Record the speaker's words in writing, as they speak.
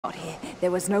Got here.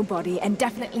 There was no body and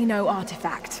definitely no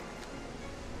artifact.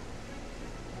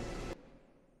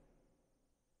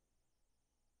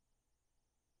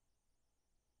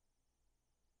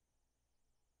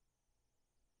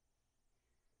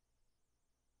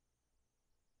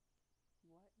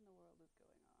 What in the world is going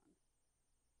on?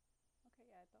 Okay,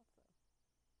 yeah, I thought so.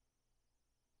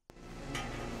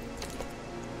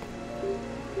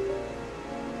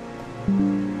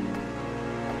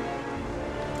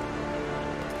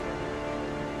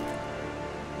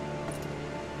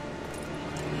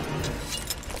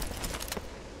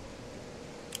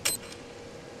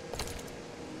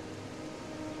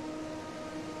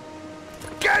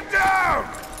 Get down!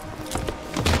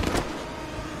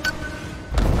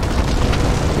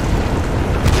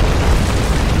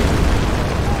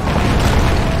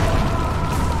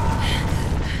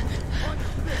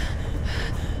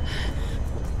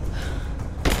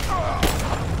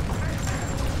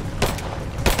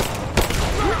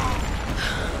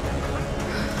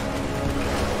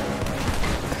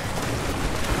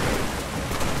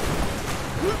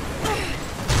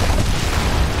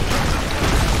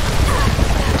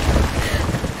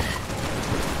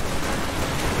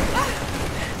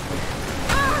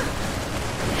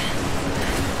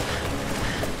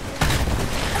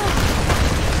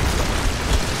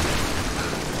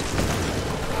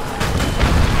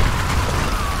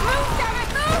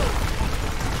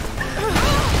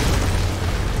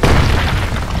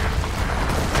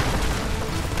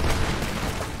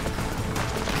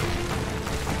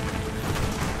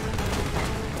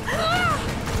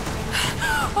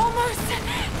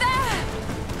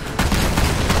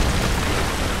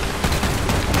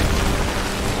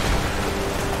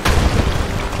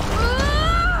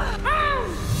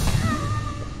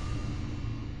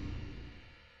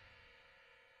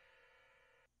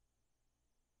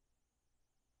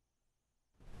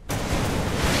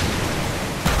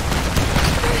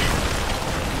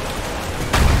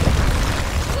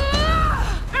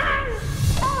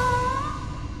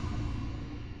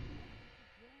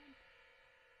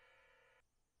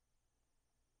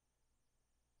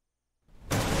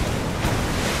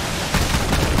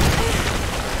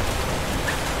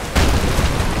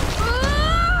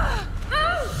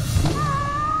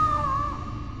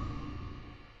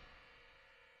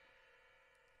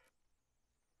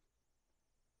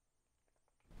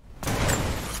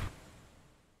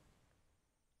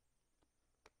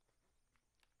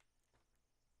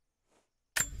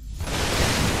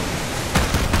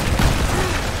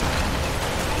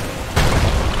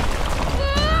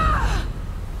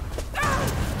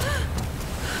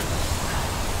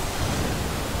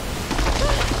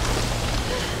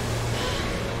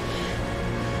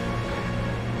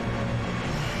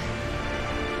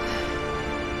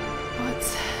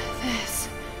 What's this?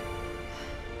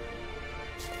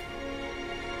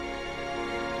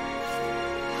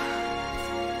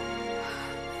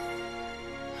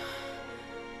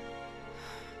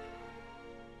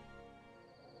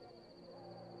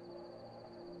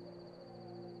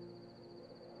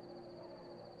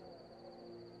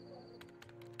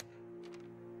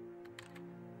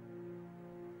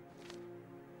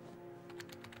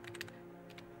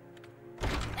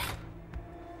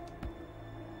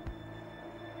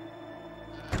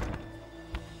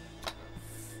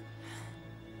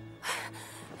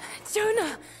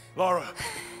 Jonah! Lara,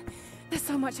 There's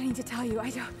so much I need to tell you. I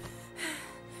don't...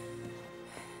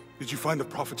 did you find the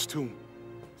Prophet's tomb?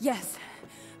 Yes,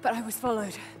 but I was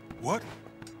followed. What?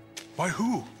 By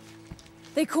who?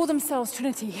 They call themselves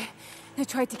Trinity. They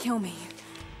tried to kill me.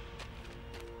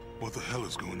 What the hell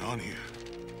is going on here?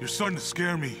 You're starting to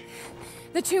scare me.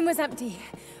 The tomb was empty,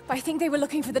 but I think they were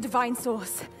looking for the divine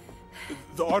source.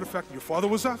 The artifact your father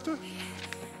was after?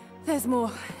 There's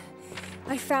more.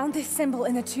 I found this symbol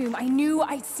in the tomb. I knew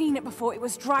I'd seen it before. It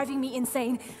was driving me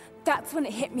insane. That's when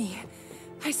it hit me.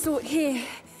 I saw it here,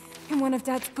 in one of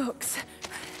Dad's books.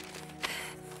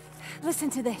 Listen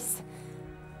to this.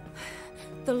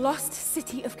 The lost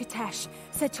city of Katesh,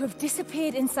 said to have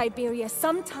disappeared in Siberia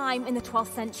sometime in the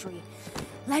 12th century.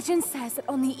 Legend says that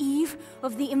on the eve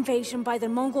of the invasion by the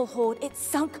Mongol horde, it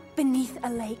sunk beneath a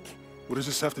lake. What does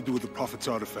this have to do with the Prophet's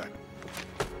artifact?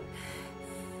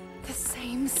 The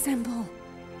same symbol.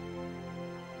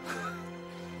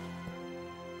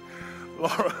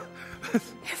 Lara...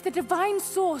 If the divine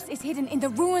source is hidden in the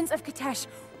ruins of Katesh,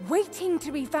 waiting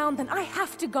to be found, then I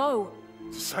have to go.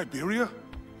 To Siberia?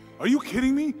 Are you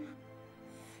kidding me?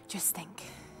 Just think.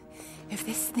 If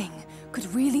this thing could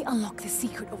really unlock the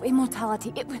secret of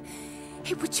immortality, it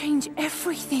would change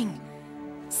everything.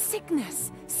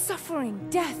 Sickness, suffering,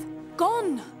 death,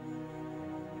 gone.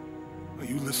 Are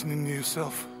you listening to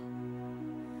yourself?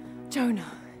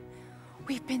 Jonah,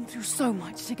 we've been through so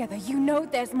much together. You know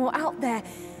there's more out there.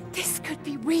 This could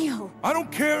be real. I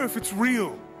don't care if it's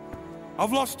real.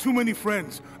 I've lost too many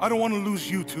friends. I don't want to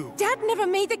lose you too. Dad never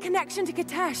made the connection to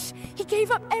Kitesh. He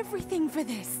gave up everything for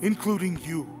this. Including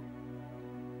you.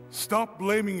 Stop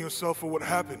blaming yourself for what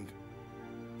happened.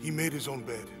 He made his own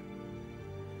bed.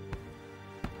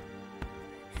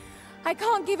 I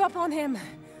can't give up on him.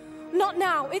 Not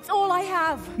now. It's all I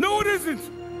have. No, it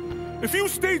isn't! If you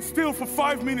stayed still for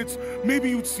 5 minutes, maybe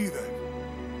you'd see that.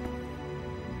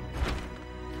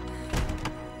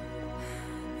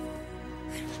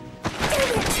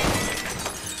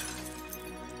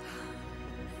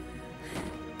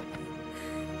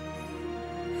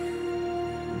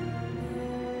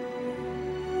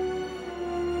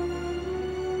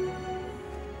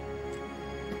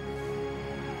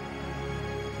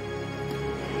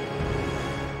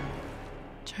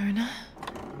 Jonah?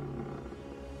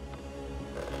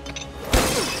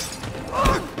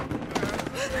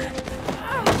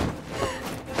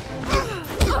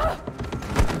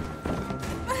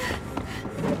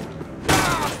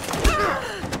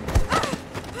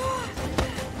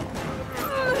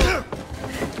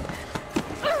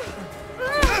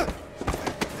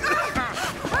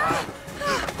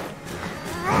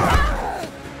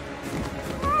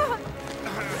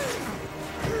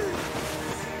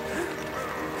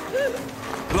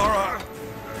 Lara!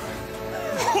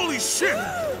 Holy shit!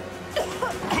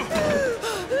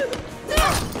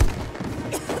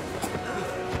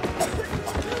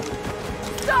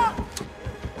 Stop!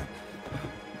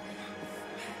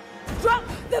 Drop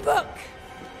the book!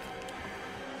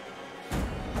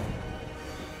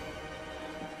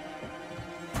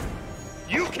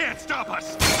 You can't stop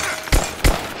us!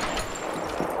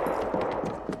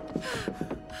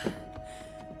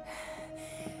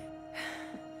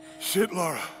 Shit,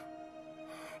 Lara.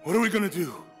 What are we gonna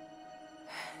do?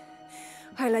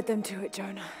 I led them to it,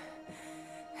 Jonah.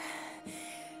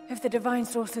 If the divine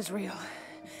source is real,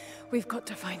 we've got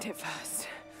to find it first.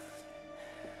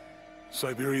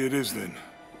 Siberia it is, then.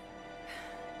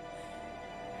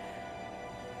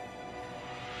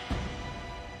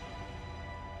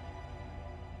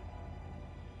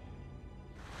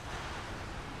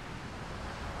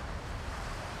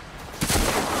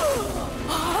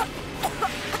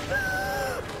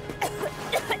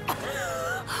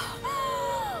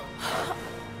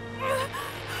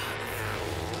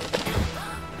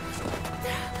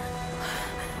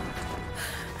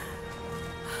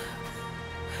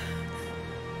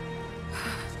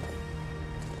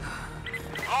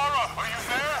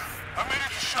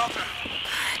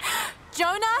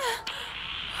 Jonah?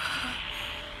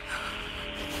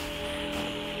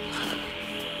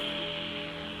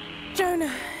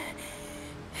 Jonah,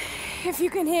 if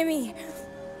you can hear me,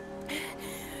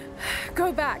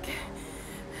 go back.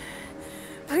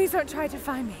 Please don't try to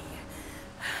find me.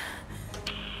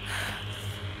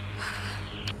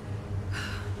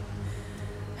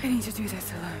 I need to do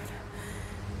this alone.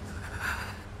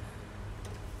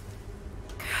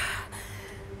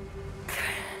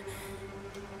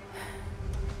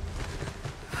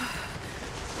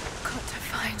 Got to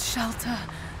find shelter.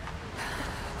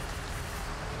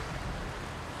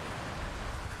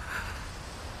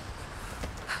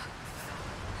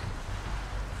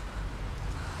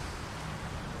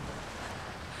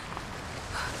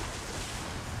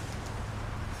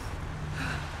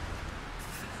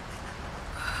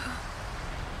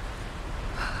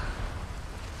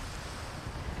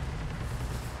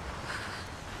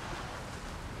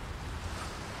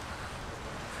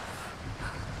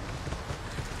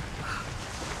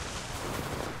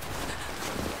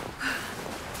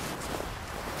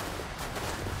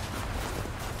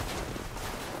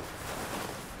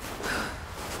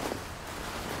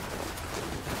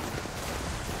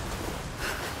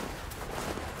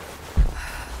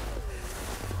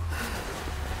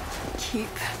 Keep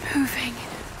moving.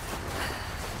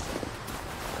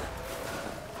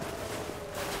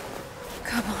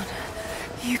 Come on,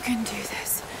 you can do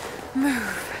this.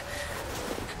 Move.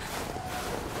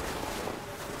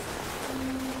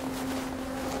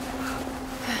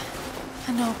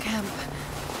 An old camp.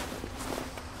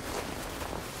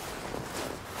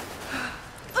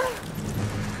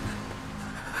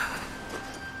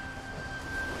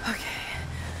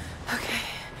 Okay.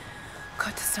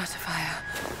 Got to start a fire.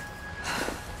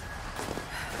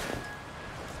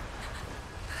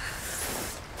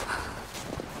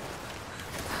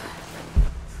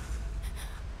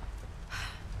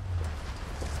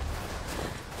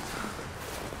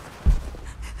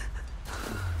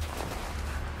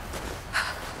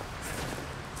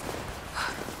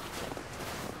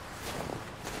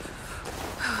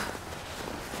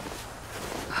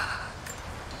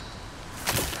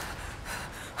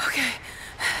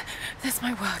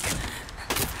 How's my work?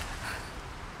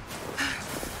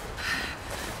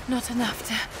 Not enough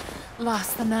to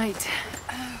last the night.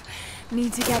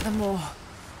 Need to get them more.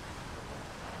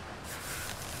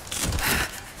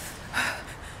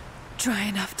 Dry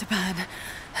enough to burn.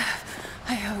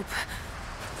 I hope.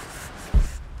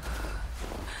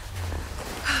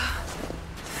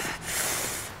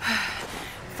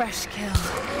 Fresh kill.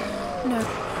 No.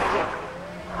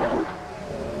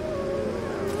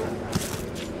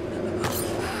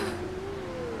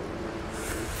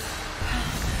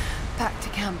 Back to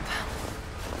camp.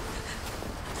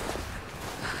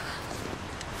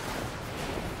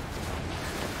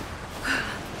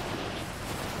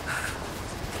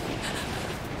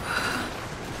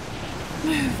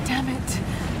 Move, damn it.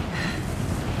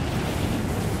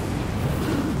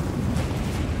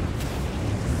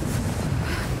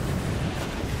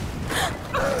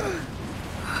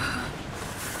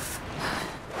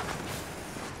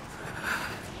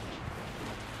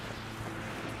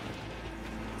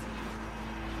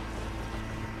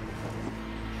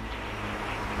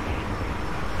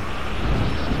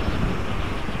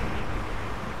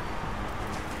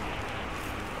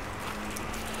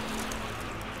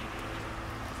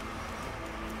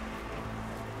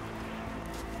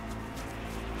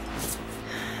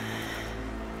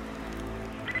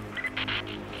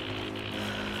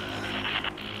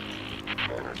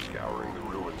 Scouring the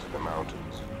ruins of the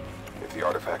mountains. If the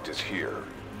artifact is here,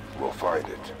 we'll find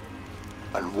it.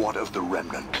 And what of the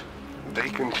remnant? They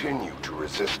continue to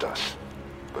resist us,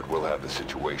 but we'll have the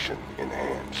situation in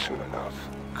hand soon enough.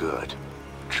 Good.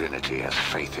 Trinity has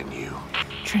faith in you.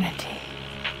 Trinity.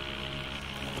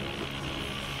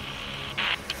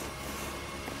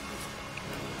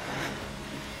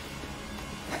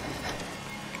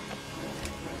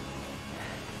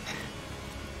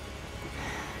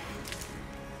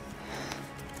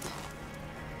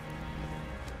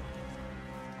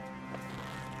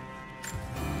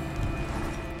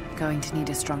 Going to need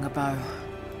a stronger bow.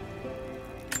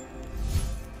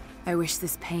 I wish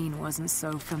this pain wasn't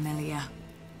so familiar.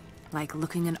 Like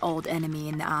looking an old enemy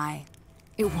in the eye.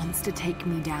 It wants to take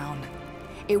me down.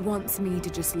 It wants me to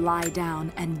just lie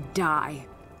down and die.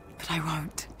 But I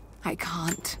won't. I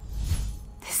can't.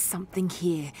 There's something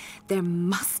here. There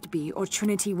must be, or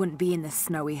Trinity wouldn't be in this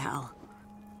snowy hell.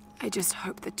 I just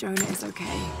hope that Jonah is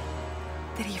okay.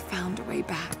 That he found a way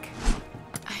back.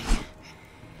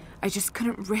 I just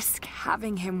couldn't risk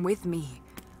having him with me.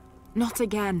 Not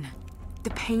again. The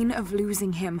pain of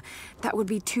losing him, that would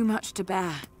be too much to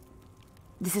bear.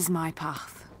 This is my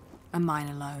path, and mine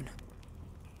alone.